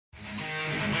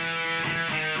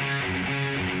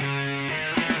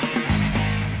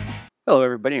Hello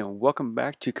everybody and welcome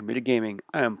back to Committed Gaming.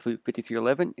 I am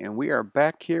Flute5311 and we are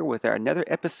back here with another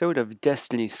episode of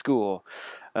Destiny School.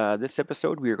 This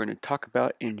episode we are going to talk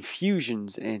about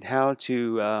infusions and how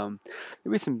to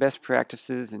maybe some best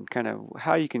practices and kind of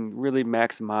how you can really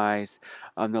maximize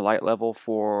the light level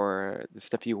for the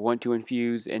stuff you want to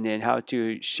infuse, and then how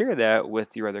to share that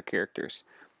with your other characters.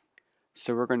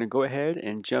 So we're going to go ahead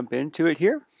and jump into it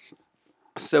here.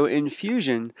 So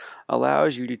infusion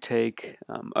allows you to take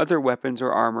other weapons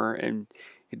or armor and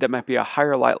that might be a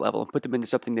higher light level and put them into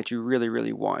something that you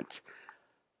really want.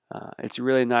 It's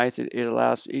really nice. It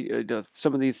allows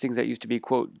some of these things that used to be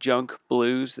quote junk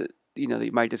blues that that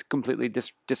you might just completely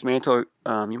dismantle.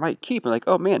 You might keep and like,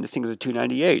 oh man, this thing is a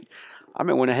 298. I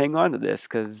might want to hang on to this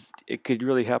because it could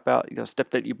really help out.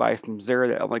 Stuff that you buy from Zera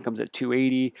that only comes at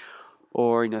 280,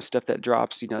 or stuff that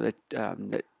drops.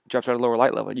 That drops at a lower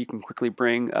light level, you can quickly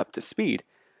bring up to speed.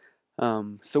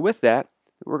 So with that,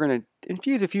 we're going to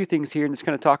infuse a few things here and just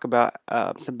kind of talk about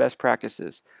some best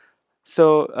practices.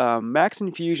 So max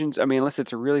infusions, unless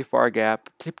it's a really far gap,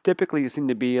 typically seem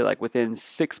to be like within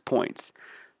 6 points.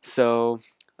 So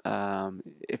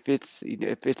if it's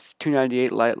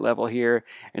 298 light level here,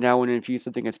 and I want to infuse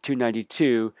something that's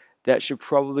 292, that should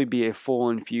probably be a full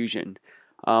infusion,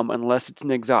 unless it's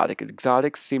an exotic.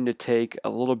 Exotics seem to take a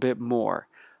little bit more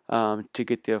to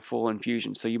get the full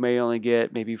infusion. So you may only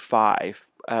get maybe 5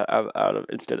 out of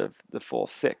instead of the full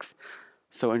 6.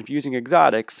 So infusing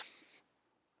exotics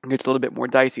gets a little bit more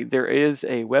dicey. There is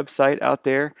a website out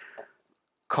there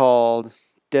called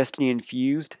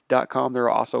DestinyInfused.com. There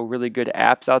are also really good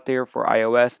apps out there for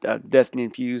iOS. Destiny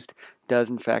Infused does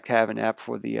in fact have an app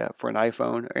for the for an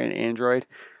iPhone or an Android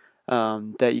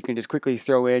that you can just quickly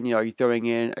throw in. Are you throwing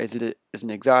in, is it an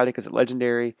exotic, is it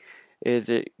legendary? Is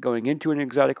it going into an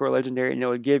exotic or legendary? And it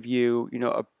will give you,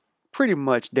 a pretty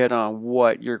much dead on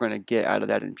what you're going to get out of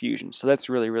that infusion. So that's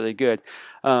really good.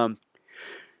 As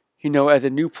a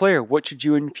new player, what should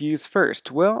you infuse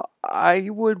first? Well, I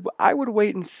would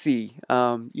wait and see.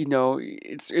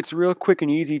 It's real quick and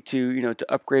easy to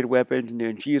upgrade weapons and to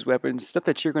infuse weapons, stuff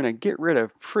that you're going to get rid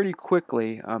of pretty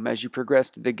quickly as you progress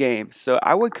through the game. So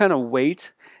I would kind of wait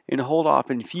and hold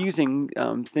off infusing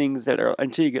things that are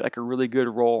until you get like a really good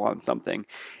roll on something.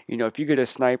 If you get a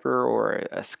sniper or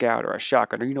a scout or a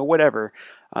shotgun or whatever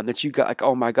that you got, like,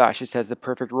 oh my gosh, this has the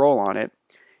perfect roll on it.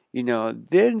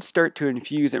 Then start to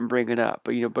infuse it and bring it up.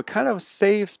 But kind of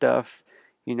save stuff,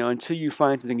 until you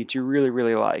find something that you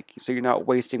really like. So you're not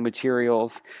wasting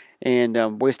materials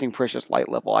and wasting precious light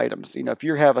level items. If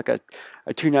you have like a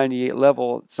 298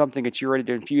 level, something that you're ready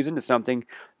to infuse into something,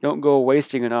 don't go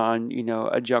wasting it on,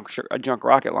 a junk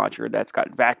rocket launcher that's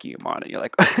got vacuum on it. You're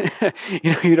like,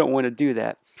 you don't want to do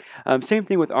that. Same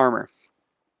thing with armor.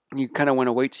 You kind of want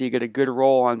to wait till you get a good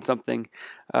roll on something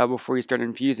before you start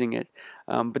infusing it.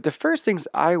 But the first things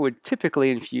I would typically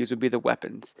infuse would be the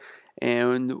weapons.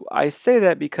 And I say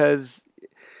that because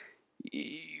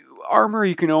armor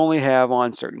you can only have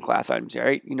on certain class items,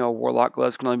 right? Warlock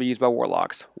gloves can only be used by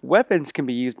warlocks. Weapons can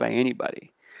be used by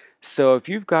anybody. So if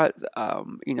you've got a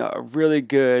really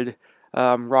good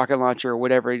rocket launcher or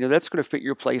whatever, that's going to fit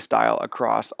your play style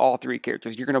across all 3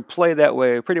 characters. You're going to play that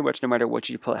way pretty much no matter what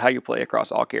you play, how you play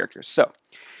across all characters. So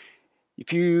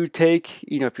if you take,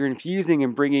 if you're infusing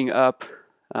and bringing up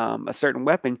a certain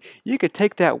weapon, you could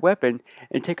take that weapon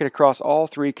and take it across all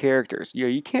 3 characters.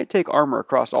 You can't take armor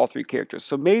across all 3 characters.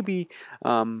 So maybe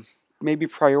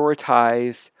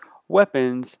prioritize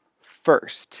weapons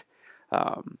first.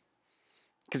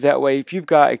 Because that way, if you've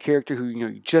got a character who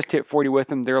you just hit 40 with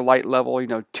them, they're light level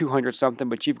 200 something,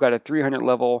 but you've got a 300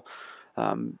 level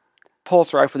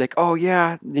pulse rifle, like, oh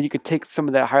yeah, then you could take some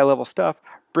of that high level stuff,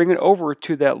 bring it over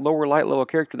to that lower light level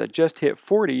character that just hit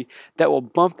 40. That will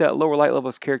bump that lower light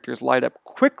level's character's light up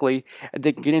quickly, and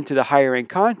they can get into the higher end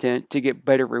content to get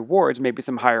better rewards, maybe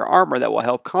some higher armor that will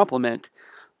help complement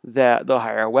the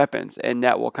higher weapons, and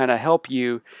that will kind of help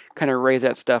you kind of raise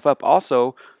that stuff up.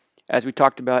 Also, as we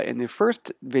talked about in the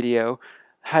first video,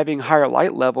 having higher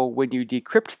light level when you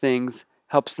decrypt things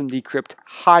helps them decrypt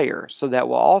higher. So that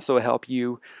will also help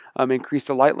you increase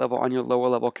the light level on your lower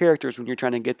level characters when you're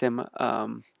trying to get them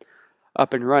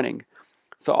up and running.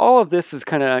 So all of this is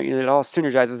kind of, it all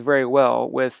synergizes very well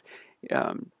with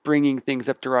bringing things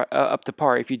up to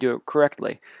par if you do it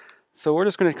correctly. So we're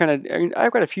just going to kind of,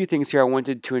 I've got a few things here I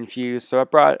wanted to infuse. So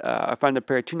I found a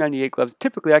pair of 298 gloves.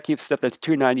 Typically I keep stuff that's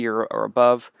 290 or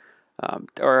above.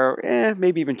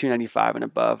 Maybe even 295 and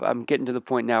above. I'm getting to the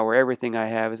point now where everything I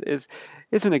have is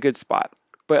in a good spot.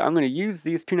 But I'm going to use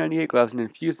these 298 gloves and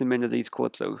infuse them into these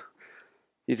Calypso,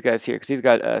 these guys here, because he's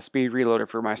got a speed reloader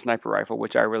for my sniper rifle,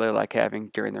 which I really like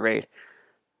having during the raid.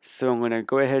 So I'm going to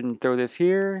go ahead and throw this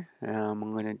here.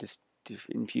 I'm going to just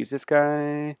infuse this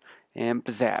guy and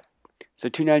zap. So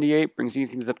 298 brings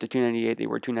these things up to 298. They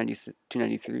were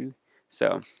 293.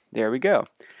 So there we go.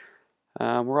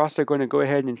 We're also going to go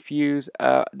ahead and infuse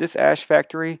this Ash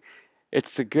Factory.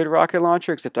 It's a good rocket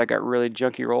launcher, except I got really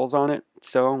junky rolls on it.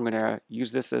 So I'm going to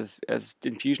use this as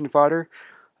infusion fodder.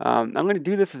 I'm going to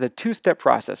do this as a two-step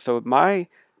process. So my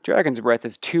Dragon's Breath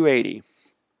is 280.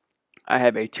 I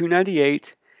have a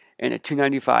 298 and a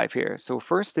 295 here. So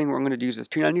first thing we're going to do is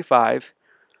 295.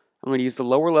 I'm going to use the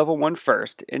lower level one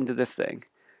first into this thing.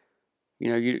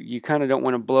 You kind of don't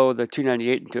want to blow the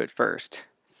 298 into it first.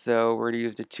 So we're going to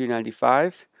use the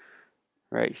 295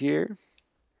 right here.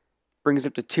 Brings it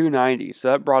up to 290. So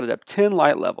that brought it up 10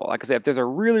 light level. Like I said, if there's a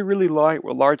really, really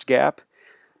large gap,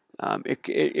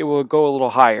 it will go a little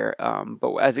higher.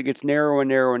 But as it gets narrower and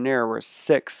narrower and narrower,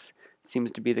 6 seems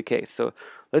to be the case. So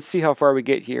let's see how far we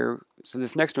get here. So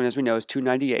this next one, as we know, is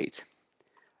 298.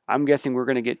 I'm guessing we're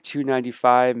going to get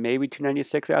 295, maybe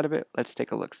 296 out of it. Let's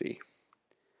take a look-see.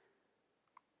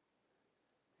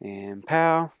 And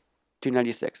pow,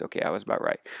 296. Okay, I was about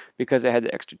right because it had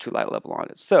the extra 2 light level on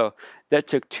it. So that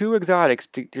took 2 exotics,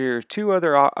 two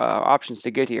other options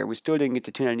to get here. We still didn't get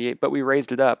to 298, but we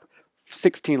raised it up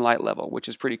 16 light level, which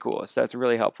is pretty cool. So that's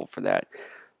really helpful for that.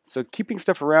 So keeping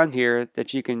stuff around here that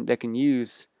can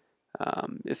use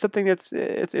is something it's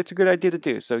a good idea to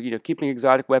do. So keeping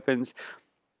exotic weapons,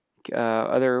 hey,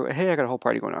 I got a whole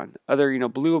party going on. Other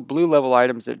blue level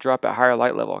items that drop at higher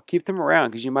light level, keep them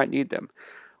around because you might need them.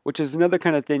 Which is another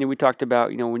kind of thing that we talked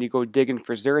about. When you go digging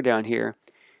for Xur down here,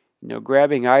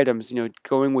 grabbing items,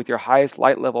 going with your highest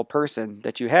light level person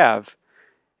that you have,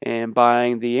 and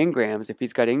buying the engrams if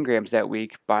he's got engrams that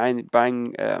week, buying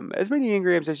as many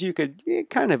engrams as you could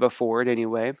kind of afford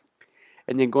anyway,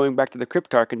 and then going back to the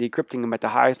cryptarch and decrypting them at the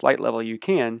highest light level you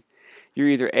can. You're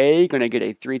either A, going to get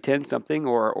a 310 something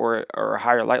or a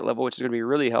higher light level, which is going to be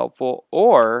really helpful,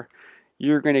 or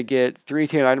you're going to get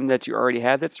 310 item that you already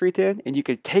have that's 310, and you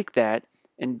could take that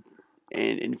and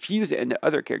infuse it into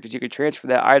other characters. You could transfer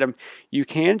that item. You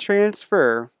can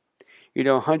transfer,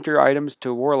 hunter items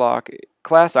to warlock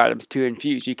class items to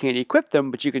infuse. You can't equip them,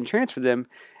 but you can transfer them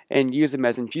and use them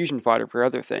as infusion fodder for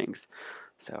other things.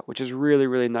 So, which is really,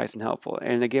 really nice and helpful.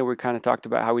 And again, we kind of talked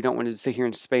about how we don't want to sit here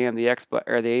and spam the X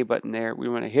button or the A button there. We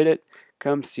want to hit it,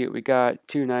 come see what we got,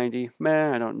 290.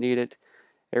 Man, I don't need it.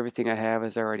 Everything I have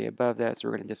is already above that, so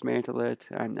we're going to dismantle it.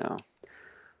 I know.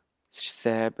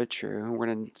 Sad but true. We're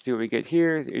going to see what we get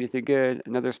here. Anything good?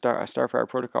 Another a Starfire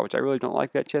Protocol, which I really don't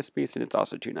like that chest piece, and it's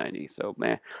also 290. So,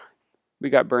 man, we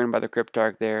got burned by the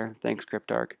Cryptarch there. Thanks,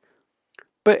 Cryptarch.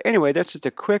 But anyway, that's just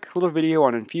a quick little video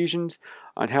on infusions,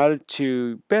 on how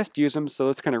to best use them. So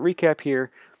let's kind of recap here.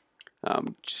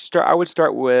 I would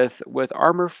start with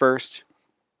armor first,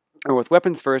 or with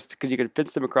weapons first, because you can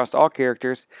fence them across all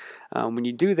characters. When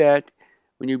you do that,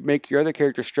 when you make your other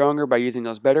character stronger by using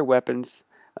those better weapons,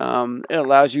 it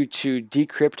allows you to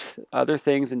decrypt other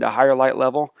things into higher light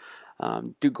level.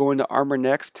 Go into armor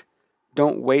next.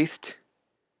 Don't waste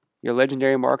your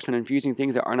legendary marks on infusing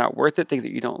things that are not worth it, things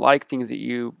that you don't like, things that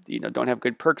you don't have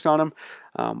good perks on them,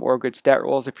 or good stat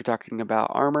rolls if you're talking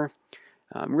about armor.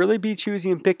 Really be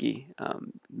choosy and picky.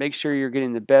 Make sure you're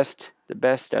getting the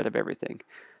best out of everything.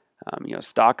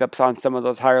 Stock ups on some of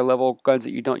those higher level guns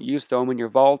that you don't use, throw them in your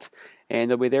vault, and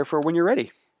they'll be there for when you're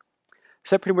ready.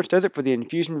 So that pretty much does it for the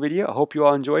infusion video. I hope you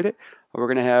all enjoyed it. We're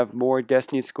going to have more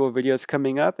Destiny School videos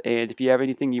coming up, and if you have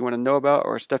anything you want to know about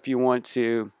or stuff you want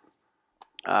to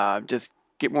just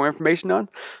get more information on,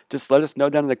 just let us know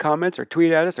down in the comments or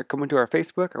tweet at us or come into our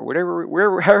Facebook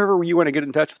or however you want to get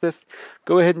in touch with us.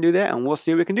 Go ahead and do that, and we'll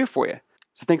see what we can do for you.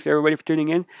 So thanks everybody for tuning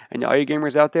in, and to all you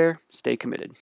gamers out there, stay committed.